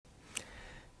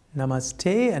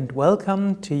Namaste and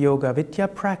welcome to Yoga Vidya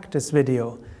practice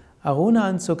video. Aruna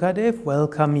and Sukadev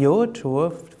welcome you to a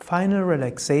final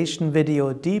relaxation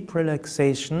video, deep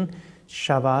relaxation,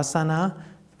 Shavasana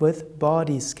with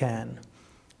Bodyscan.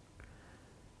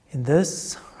 In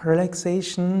this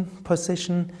relaxation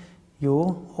position,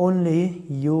 you only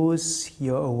use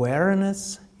your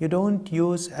awareness, you don't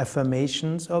use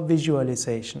affirmations or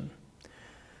visualization.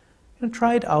 You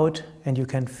try it out and you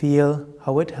can feel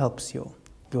how it helps you.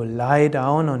 You lie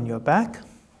down on your back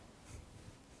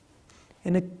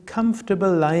in a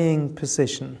comfortable lying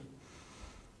position.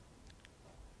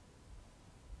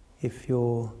 If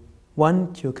you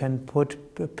want, you can put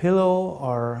a pillow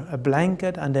or a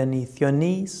blanket underneath your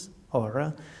knees, or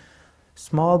a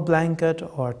small blanket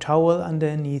or towel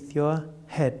underneath your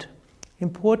head.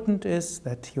 Important is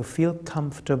that you feel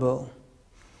comfortable.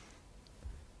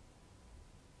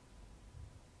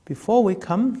 Before we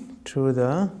come to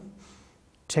the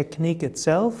technique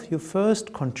itself, you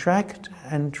first contract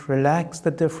and relax the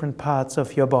different parts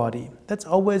of your body. That's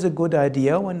always a good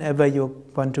idea whenever you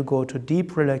want to go to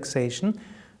deep relaxation.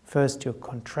 First you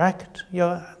contract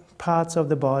your parts of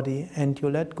the body and you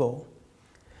let go.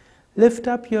 Lift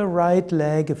up your right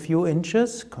leg a few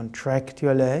inches, contract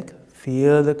your leg,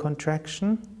 feel the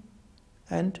contraction,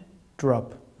 and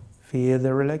drop. Feel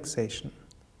the relaxation.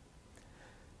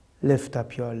 Lift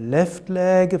up your left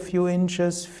leg a few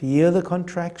inches, feel the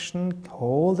contraction,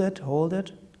 hold it,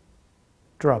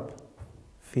 drop,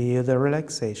 feel the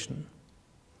relaxation.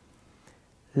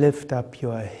 Lift up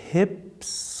your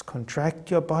hips,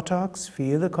 contract your buttocks,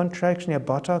 feel the contraction, your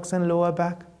buttocks and lower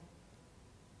back,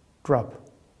 drop,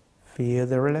 feel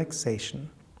the relaxation.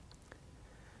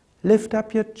 Lift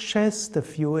up your chest a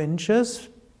few inches,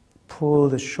 pull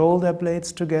the shoulder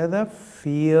blades together,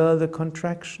 feel the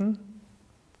contraction,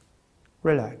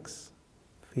 relax.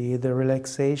 Feel the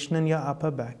relaxation in your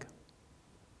upper back.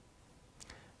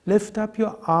 Lift up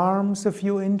your arms a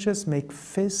few inches, make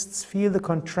fists, feel the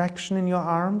contraction in your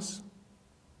arms.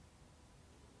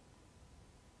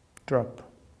 Drop,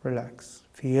 relax.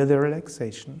 Feel the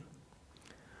relaxation.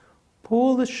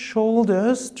 Pull the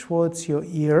shoulders towards your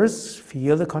ears,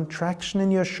 feel the contraction in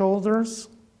your shoulders.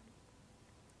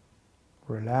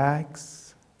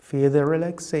 Relax, feel the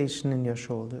relaxation in your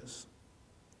shoulders.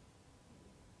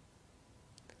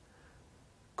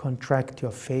 Contract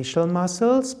your facial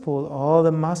muscles, pull all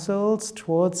the muscles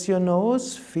towards your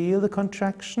nose, feel the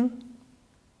contraction.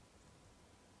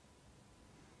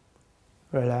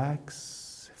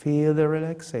 Relax, feel the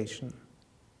relaxation.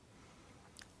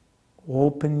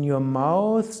 Open your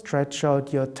mouth, stretch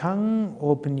out your tongue,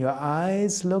 open your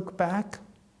eyes, look back,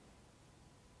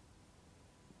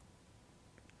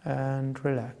 and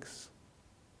relax.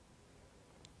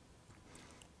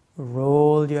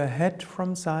 Roll your head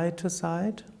from side to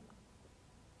side.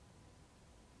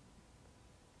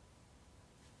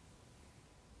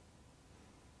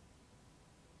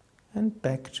 And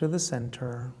back to the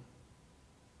center.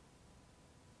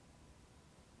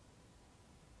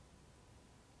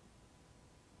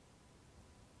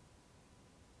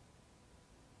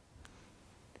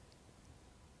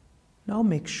 Now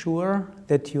make sure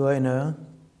that you are in a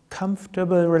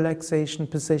comfortable relaxation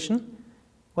position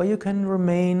where you can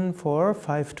remain for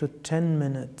 5 to 10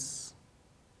 minutes.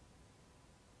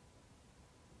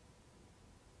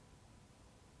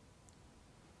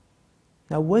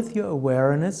 Now with your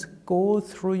awareness, go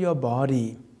through your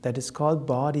body. That is called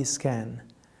Bodyscan.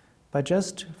 By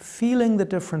just feeling the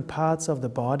different parts of the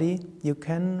body, you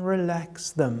can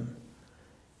relax them.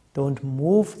 Don't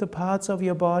move the parts of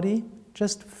your body,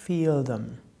 just feel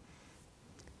them.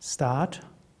 Start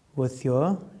with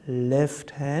your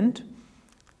left hand.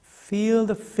 Feel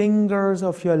the fingers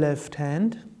of your left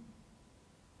hand,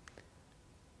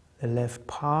 the left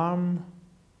palm,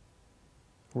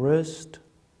 wrist,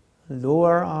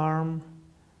 lower arm,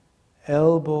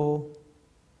 elbow,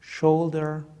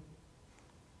 shoulder.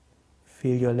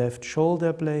 Feel your left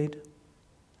shoulder blade,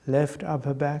 left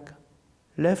upper back,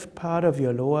 left part of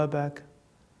your lower back,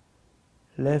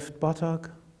 left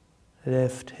buttock,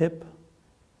 left hip.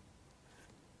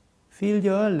 Feel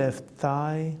your left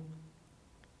thigh,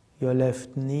 your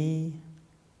left knee,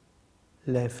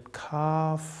 left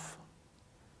calf,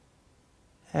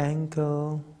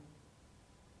 ankle,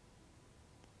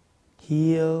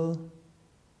 heel,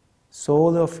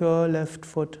 sole of your left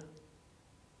foot,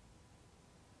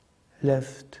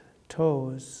 left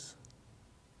toes.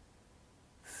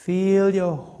 Feel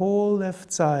your whole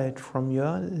left side from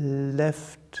your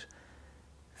left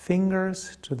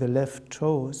fingers to the left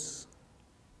toes.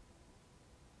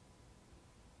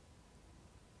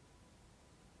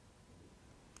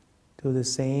 Do the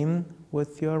same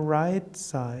with your right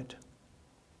side.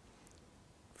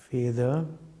 Feel the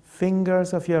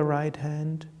fingers of your right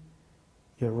hand,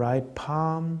 your right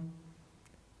palm,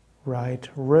 right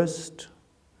wrist,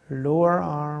 lower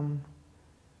arm,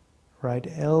 right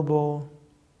elbow,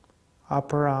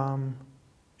 upper arm,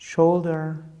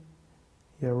 shoulder,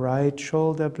 your right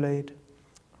shoulder blade,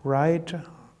 right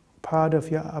part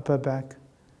of your upper back,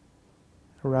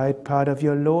 right part of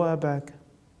your lower back,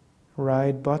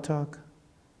 right buttock,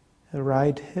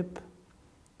 right hip,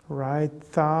 right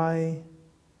thigh,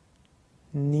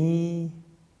 knee,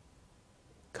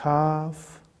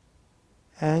 calf,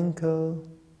 ankle,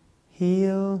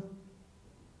 heel,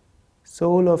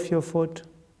 sole of your foot,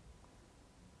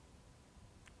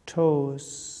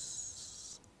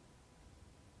 toes.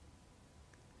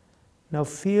 Now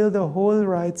feel the whole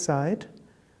right side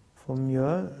from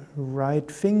your right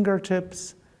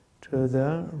fingertips to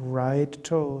the right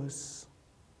toes.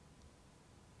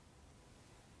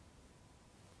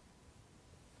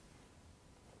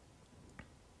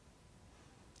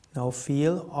 Now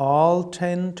feel all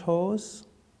 10 toes.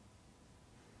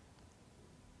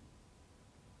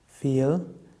 Feel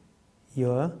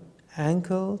your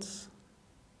ankles,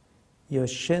 your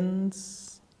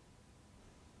shins,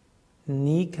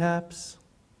 kneecaps,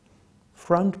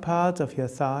 front parts of your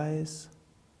thighs,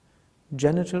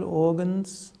 genital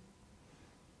organs,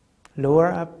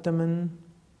 lower abdomen,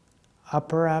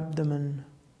 upper abdomen.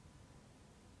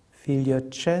 Feel your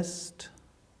chest.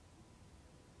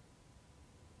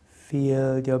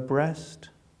 Feel your breast,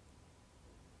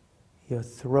 your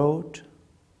throat,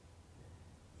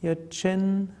 your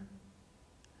chin,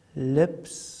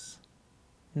 lips,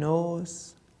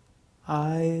 nose,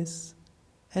 eyes,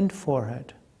 and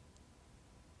forehead.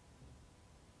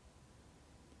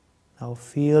 Now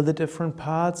feel the different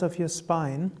parts of your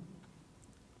spine.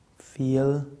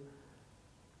 Feel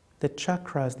the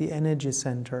chakras, the energy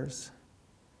centers.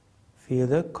 Feel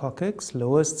the coccyx,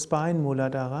 lowest spine,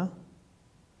 Muladhara.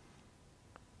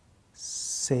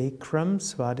 Sacrum,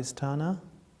 Svadhisthana.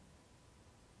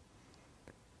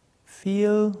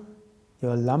 Feel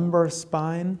your lumbar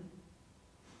spine,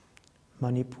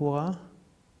 Manipura.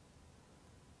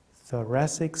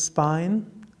 Thoracic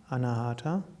spine,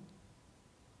 Anahata.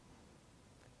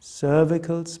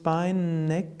 Cervical spine,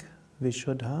 neck,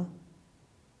 Vishuddha.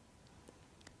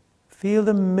 Feel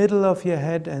the middle of your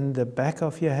head and the back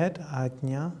of your head,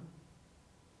 Ajna.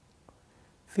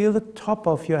 Feel the top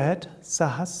of your head,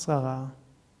 Sahasrara.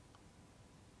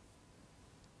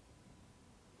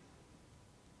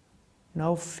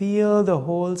 Now feel the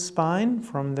whole spine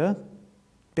from the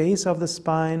base of the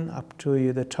spine up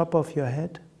to the top of your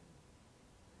head.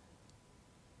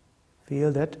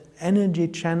 Feel that energy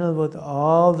channel with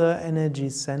all the energy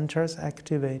centers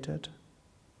activated.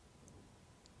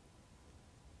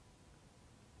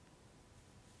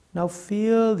 Now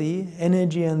feel the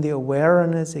energy and the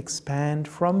awareness expand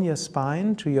from your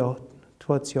spine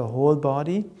towards your whole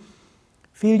body.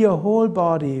 Feel your whole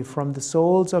body from the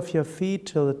soles of your feet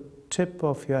to the tip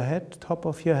of your head, top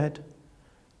of your head.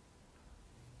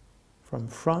 From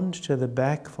front to the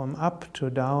back, from up to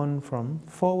down, from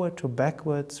forward to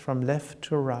backwards, from left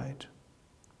to right.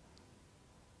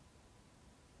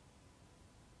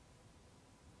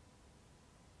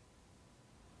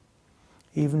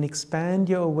 Even expand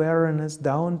your awareness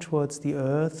down towards the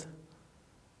earth.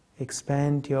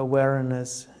 Expand your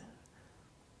awareness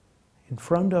in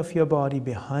front of your body,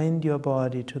 behind your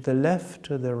body, to the left,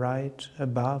 to the right,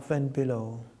 above and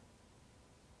below.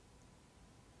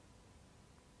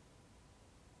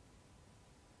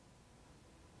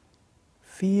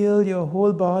 Feel your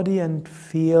whole body and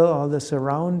feel all the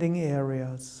surrounding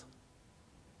areas.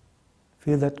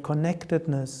 Feel that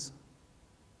connectedness.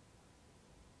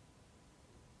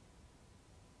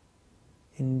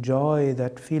 Enjoy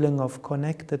that feeling of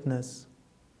connectedness,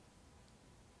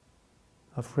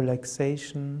 of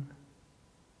relaxation,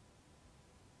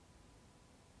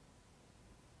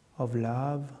 of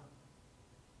love,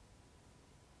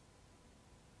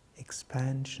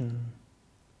 expansion.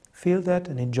 Feel that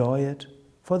and enjoy it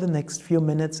for the next few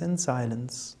minutes in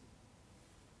silence.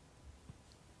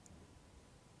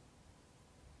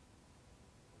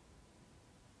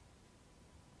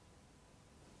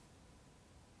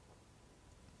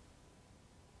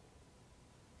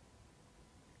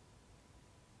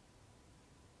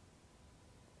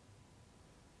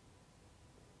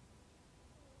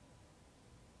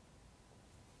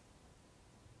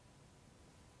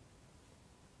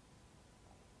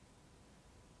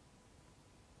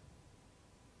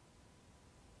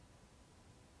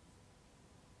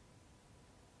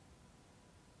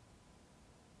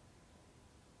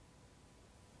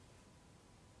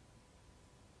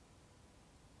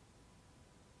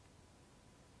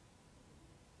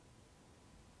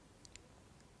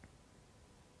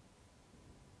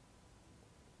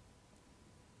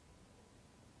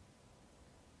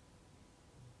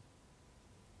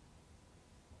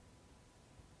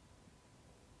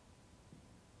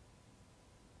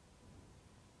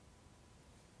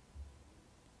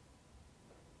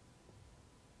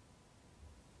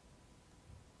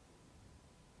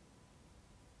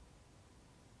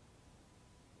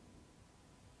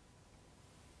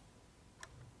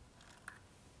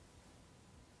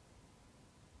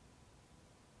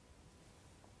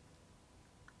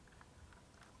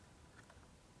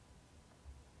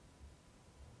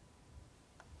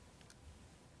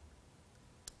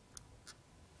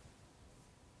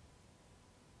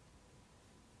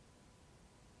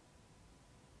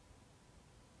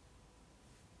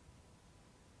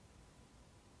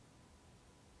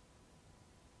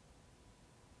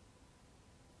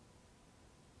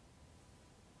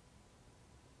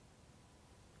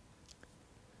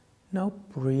 Now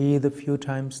breathe a few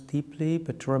times deeply,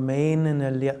 but remain in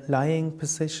a lying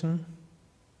position.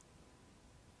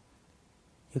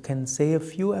 You can say a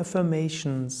few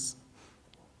affirmations.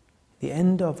 The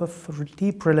end of a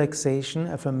deep relaxation,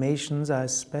 affirmations are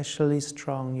especially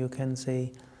strong. You can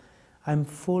say, I'm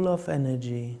full of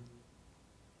energy.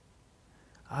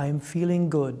 I'm feeling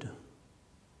good.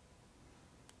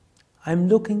 I'm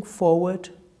looking forward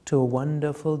to a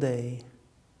wonderful day.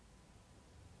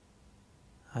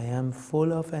 I am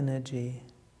full of energy.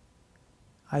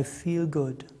 I feel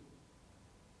good.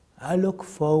 I look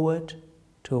forward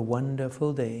to a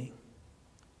wonderful day.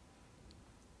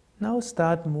 Now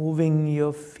start moving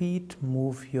your feet,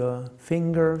 move your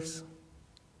fingers.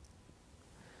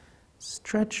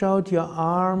 Stretch out your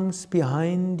arms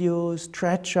behind you,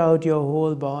 stretch out your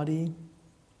whole body.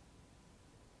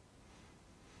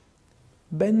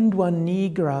 Bend one knee,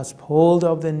 grasp hold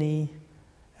of the knee,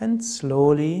 and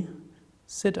slowly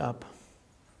sit up.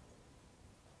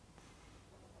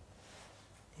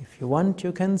 If you want,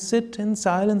 you can sit in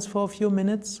silence for a few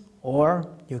minutes, or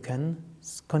you can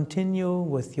continue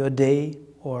with your day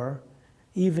or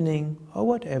evening or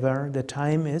whatever the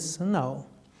time is now.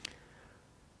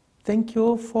 Thank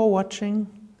you for watching.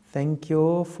 Thank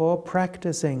you for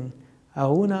practicing.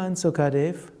 Aruna and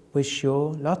Sukadev wish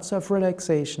you lots of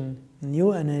relaxation,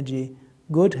 new energy,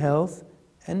 good health,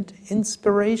 and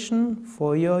inspiration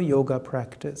for your yoga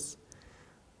practice.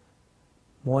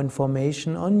 More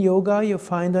information on yoga you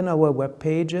find on our web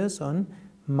pages on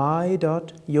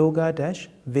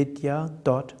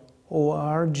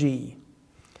my.yoga-vidya.org.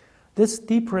 This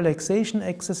deep relaxation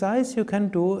exercise you can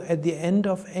do at the end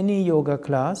of any yoga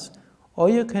class, or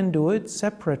you can do it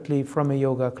separately from a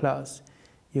yoga class.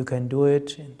 You can do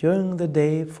it during the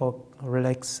day for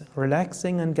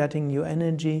relaxing and getting new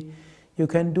energy. You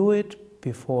can do it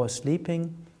before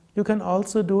sleeping. You can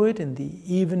also do it in the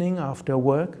evening after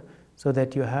work, so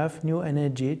that you have new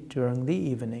energy during the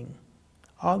evening.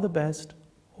 All the best.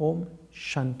 Om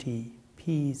Shanti.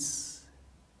 Peace.